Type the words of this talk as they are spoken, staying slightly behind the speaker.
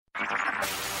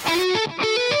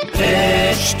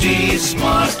HD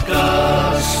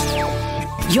Smartcast.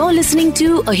 You're listening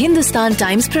to a Hindustan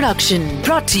Times production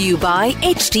brought to you by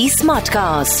HD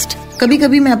Smartcast. कभी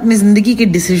कभी मैं अपनी जिंदगी के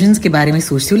डिसीजंस के बारे में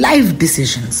सोचती हूँ, लाइफ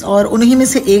डिसीजंस, और उन्हीं में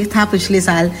से एक था पिछले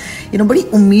साल बड़ी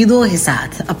उम्मीदों के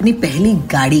साथ अपनी पहली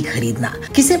गाड़ी खरीदना।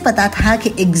 किसे पता था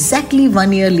कि एग्जैक्टली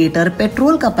 1 ईयर लेटर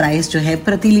पेट्रोल का प्राइस जो है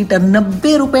प्रति लीटर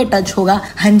 90 रुपए टच होगा।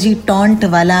 हाँ जी, टॉन्ट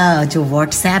वाला जो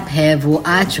व्हाट्सएप है वो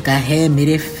आ चुका है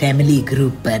मेरे फैमिली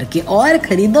ग्रुप पर कि और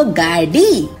खरीदो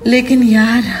गाड़ी। लेकिन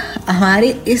यार, हमारे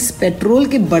इस पेट्रोल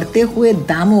के बढ़ते हुए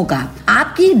दामों का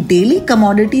आपकी डेली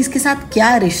कमोडिटीज के साथ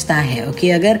क्या रिश्ता है? ओके,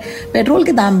 अगर पेट्रोल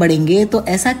के दाम बढ़ेंगे तो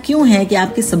ऐसा क्यों है कि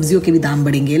आपकी सब्जियों के भी दाम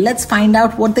बढ़ेंगे? Let's find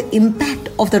out what the impact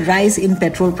of the rise in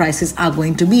petrol prices are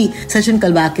going to be. Sachin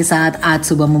Kalbag के साथ आज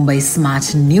सुबह मुंबई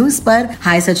स्मार्ट न्यूज पर।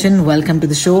 Hi Sachin, welcome to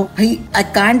the show. भाई, I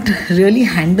can't really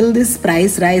handle this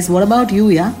price rise. What about you?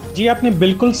 या जी, आपने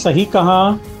बिल्कुल सही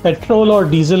कहा। पेट्रोल और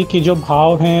डीजल के जो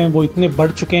भाव हैं वो इतने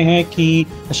बढ़ चुके हैं कि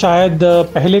शायद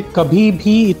पहले कभी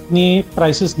भी इतने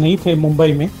प्राइसेस नहीं थे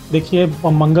मुंबई में। देखिए,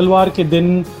 मंगलवार के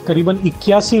दिन करीबन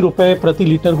 81 रुपए प्रति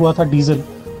लीटर हुआ था डीजल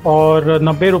और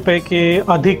 90 रुपए के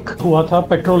अधिक हुआ था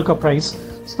पेट्रोल का प्राइस।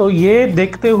 तो ये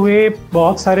देखते हुए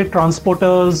बहुत सारे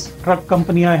ट्रांसपोर्टर्स, ट्रक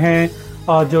कंपनियां हैं,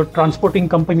 जो ट्रांसपोर्टिंग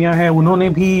कंपनियां हैं, उन्होंने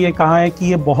भी ये कहा है कि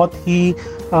ये बहुत ही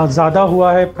ज़्यादा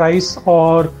हुआ है प्राइस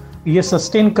और ये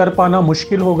सस्टेन कर पाना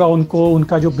मुश्किल होगा उनको।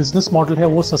 उनका जो बिजनेस मॉडल है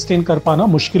वो सस्टेन कर पाना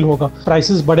मुश्किल होगा।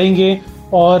 प्राइसेस बढ़ेंगे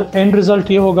और एंड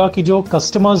रिजल्ट ये होगा कि जो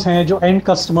कस्टमर्स हैं, जो एंड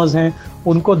कस्टमर्स हैं,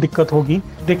 उनको दिक्कत होगी।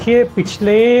 देखिए,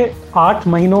 पिछले 8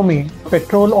 महीनों में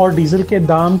पेट्रोल और डीजल के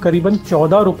दाम करीबन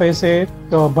 14 रुपए से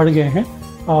बढ़ गए हैं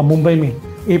मुंबई में।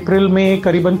 अप्रैल में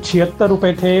करीबन 76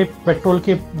 रुपए थे पेट्रोल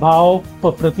के भाव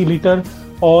प्रति लीटर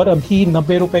और अभी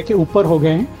 90 रुपए के ऊपर हो गए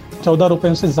हैं। 14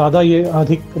 रुपए से ज़्यादा ये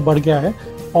अधिक बढ़ गया है।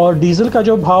 और डीजल का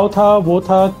जो भाव था वो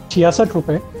था 66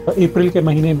 रुपए अप्रैल के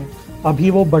महीने में, अभी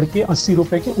वो बढ़ के 80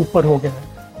 रुपए के ऊपर हो गया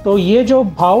है। तो ये जो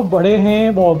भाव बढ़े हैं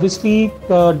वो ऑब्वियसली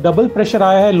डबल प्रेशर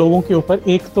आया है लोगों के ऊपर।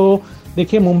 एक तो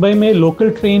देखिए, मुंबई में लोकल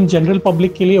ट्रेन जनरल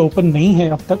पब्लिक के लिए ओपन नहीं है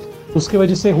अब तक। उसकी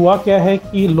वजह से हुआ क्या है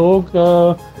कि लोग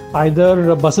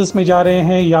आइदर बसेस में जा रहे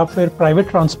हैं या फिर प्राइवेट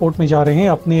ट्रांसपोर्ट में जा रहे हैं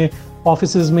अपने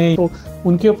ऑफिसेज में। तो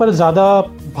उनके ऊपर ज़्यादा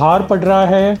भार पड़ रहा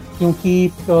है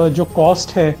क्योंकि जो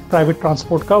कॉस्ट है प्राइवेट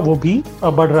ट्रांसपोर्ट का वो भी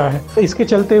बढ़ रहा है। तो इसके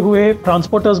चलते हुए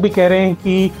ट्रांसपोर्टर्स भी कह रहे हैं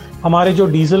कि हमारे जो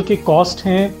डीजल के कॉस्ट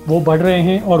हैं वो बढ़ रहे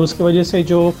हैं और उसकी वजह से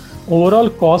जो ओवरऑल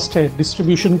कॉस्ट है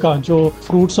डिस्ट्रीब्यूशन का, जो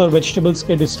फ्रूट्स और वेजिटेबल्स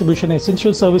के डिस्ट्रीब्यूशन,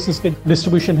 एसेंशियल सर्विसेज के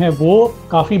डिस्ट्रीब्यूशन है, वो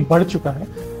काफ़ी बढ़ चुका है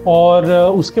और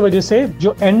उसके वजह से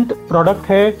जो एंड प्रोडक्ट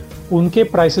है उनके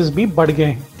प्राइसेस भी बढ़ गए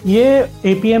हैं। ये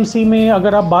एपीएमसी में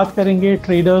अगर आप बात करेंगे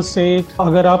ट्रेडर्स से,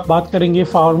 अगर आप बात करेंगे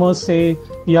फार्मर्स से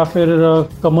या फिर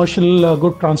कमर्शियल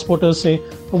गुड ट्रांसपोर्टर्स से,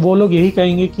 तो वो लोग यही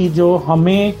कहेंगे कि जो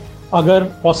हमें अगर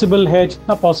पॉसिबल है,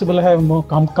 जितना पॉसिबल है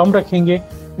हम कम रखेंगे,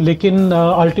 लेकिन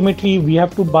ultimately we have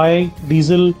to buy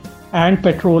diesel and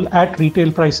petrol at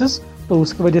retail prices. तो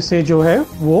उसकी वजह से जो है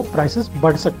वो प्राइसेस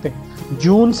बढ़ सकते हैं।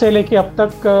 जून से लेके अब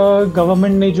तक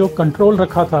गवर्नमेंट ने जो कंट्रोल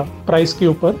रखा था प्राइस के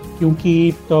ऊपर,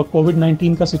 क्योंकि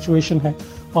कोविड-19 का सिचुएशन है,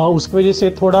 उसकी वजह से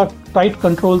थोड़ा टाइट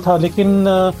कंट्रोल था। लेकिन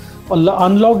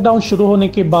अनलॉकडाउन शुरू होने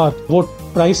के बाद वो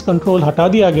प्राइस कंट्रोल हटा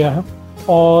दिया गया है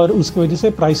और उसकी वजह से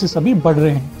प्राइसेस अभी बढ़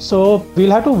रहे हैं। So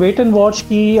we'll have to wait and watch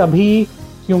कि अभी,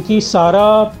 क्योंकि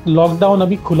सारा लॉकडाउन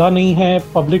अभी खुला नहीं है,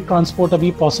 पब्लिक ट्रांसपोर्ट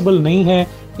अभी पॉसिबल नहीं है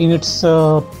इन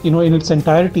इट्स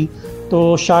एंटायरिटी,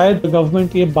 तो शायद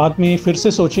गवर्नमेंट ये बाद में फिर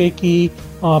से सोचे कि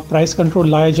प्राइस कंट्रोल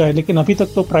लाया जाए। लेकिन अभी तक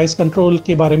तो प्राइस कंट्रोल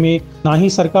के बारे में ना ही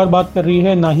सरकार बात कर रही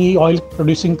है, ना ही ऑयल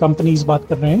प्रोड्यूसिंग कंपनीज बात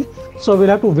कर रहे हैं। So we'll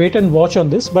have to wait and watch on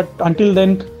this, but until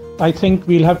then I think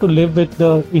we'll have to live with the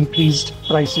increased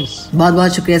prices. बहुत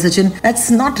बहुत शुक्रिया Sachin. That's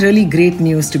not really great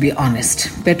news to be honest.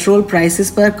 Petrol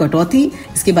prices पर कटौती,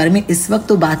 इसके बारे में इस वक्त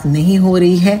तो बात नहीं हो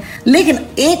रही है, लेकिन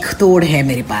एक तोड़ है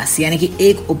मेरे पास, यानी कि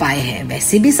एक उपाय है।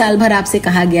 वैसे भी साल भर आपसे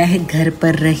कहा गया है घर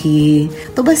पर रहिए,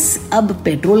 तो बस अब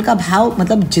पेट्रोल का भाव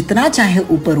मतलब जितना चाहे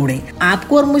ऊपर उड़े,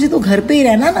 आपको और मुझे तो घर पे ही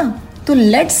रहना ना। तो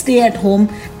let's stay at home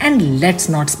and let's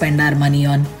not spend our money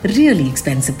on really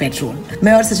expensive petrol.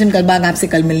 मैं और सचिन कलबाग आपसे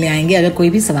कल मिलने आएंगे। अगर कोई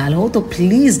भी सवाल हो तो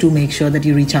please do make sure that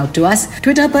you reach out to us.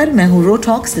 Twitter पर मैं हूँ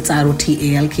रोटॉक्स, it's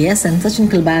ROTALKS, and Sachin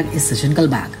Kalbag is Sachin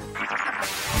Kalbag.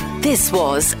 This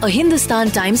was a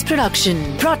Hindustan Times production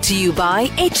brought to you by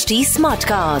HD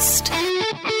Smartcast.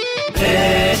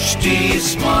 HD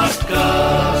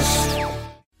Smartcast.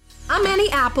 I'm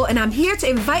Annie Apple, and I'm here to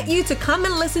invite you to come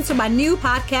and listen to my new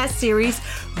podcast series,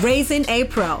 Raising a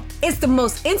Pro. It's the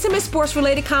most intimate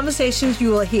sports-related conversations you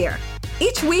will hear.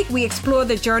 Each week, we explore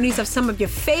the journeys of some of your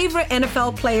favorite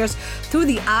NFL players through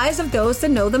the eyes of those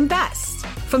that know them best.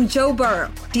 From Joe Burrow,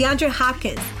 DeAndre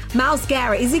Hopkins, Myles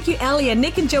Garrett, Ezekiel Elliott,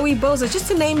 Nick and Joey Bosa, just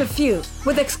to name a few.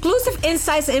 With exclusive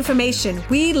insights and information,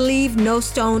 we leave no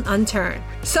stone unturned.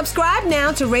 Subscribe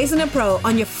now to Raising a Pro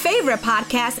on your favorite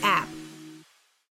podcast app.